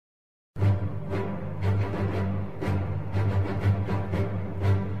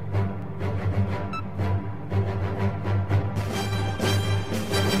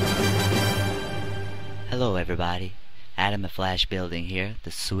everybody, Adam the Flash Building here,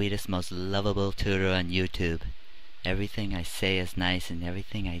 the sweetest, most lovable tutor on YouTube. Everything I say is nice and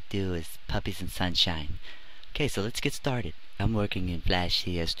everything I do is puppies and sunshine. Okay, so let's get started. I'm working in Flash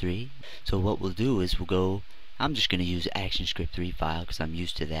CS3, so what we'll do is I'm just going to use ActionScript 3 file because I'm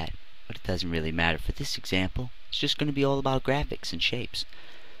used to that, but it doesn't really matter for this example. It's just going to be all about graphics and shapes.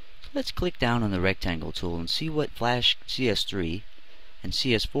 So let's click down on the rectangle tool and see what Flash CS3 and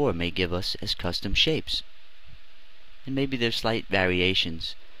CS4 may give us as custom shapes. And maybe there's slight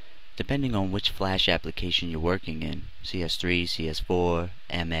variations depending on which Flash application you're working in, CS3, CS4,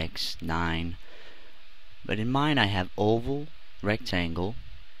 MX, 9. But in mine I have oval, rectangle,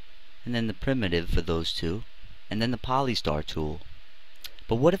 and then the primitive for those two, and then the polystar tool.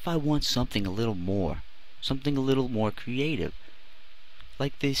 But what if I want something a little more creative,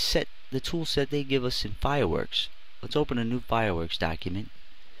 like the tool set they give us in Fireworks? Let's open a new Fireworks document.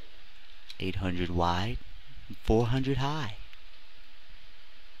 800 wide, 400 high.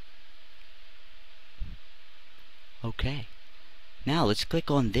 Okay. Now let's click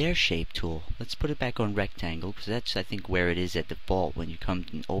on their shape tool. Let's put it back on rectangle because that's, I think, where it is at default when you come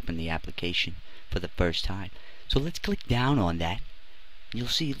and open the application for the first time. So let's click down on that. You'll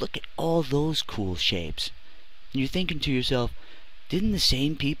see, look at all those cool shapes. And you're thinking to yourself, didn't the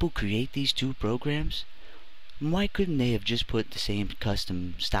same people create these two programs? And why couldn't they have just put the same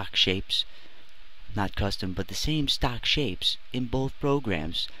custom stock shapes? Not custom, but the same stock shapes in both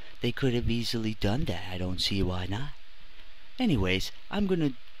programs. They could have easily done that. I don't see why not. Anyways, I'm going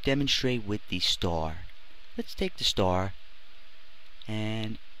to demonstrate with the star. Let's take the star,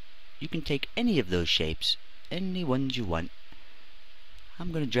 and you can take any of those shapes, any ones you want.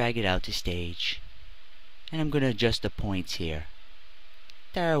 I'm going to drag it out to stage, and I'm going to adjust the points here.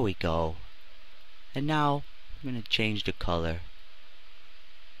 There we go. And now I'm going to change the color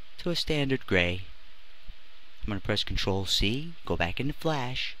to a standard gray. I'm going to press Control C, go back into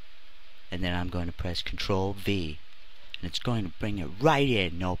Flash, and then I'm going to press Control V, and it's going to bring it right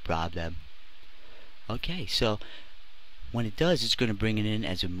in, no problem. Okay, so when it does, it's going to bring it in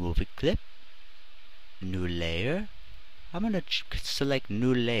as a movie clip. New layer. I'm going to select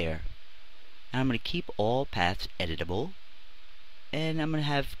new layer, and I'm going to keep all paths editable, and I'm going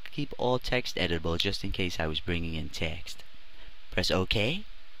to keep all text editable just in case I was bringing in text. Press OK,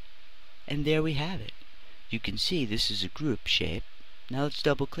 and there we have it. You can see this is a group shape. Now let's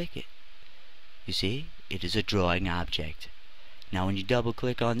double click it. You see, it is a drawing object. Now when you double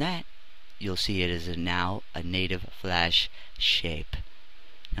click on that, you'll see it is now a native Flash shape.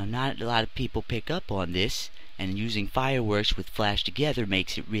 Now not a lot of people pick up on this, and using Fireworks with Flash together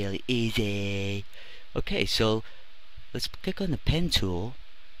makes it really easy. Okay, so let's click on the pen tool.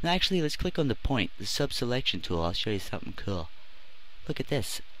 Now actually, let's click on the point, the sub-selection tool. I'll show you something cool. Look at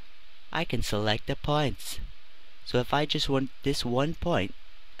this. I can select the points. So if I just want this one point,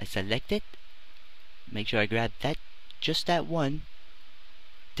 I select it. Make sure I grab that, just that one.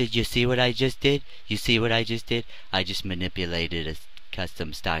 Did you see what I just did? You see what I just did? I just manipulated a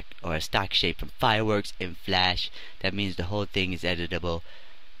custom stock or a stock shape from Fireworks in Flash. That means the whole thing is editable,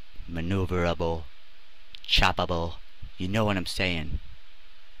 maneuverable, choppable. You know what I'm saying.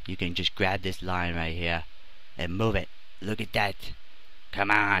 You can just grab this line right here and move it. Look at that. Come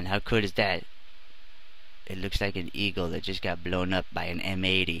on, how cool is that? It looks like an eagle that just got blown up by an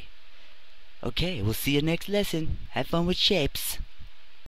M80. Okay, we'll see you next lesson. Have fun with shapes.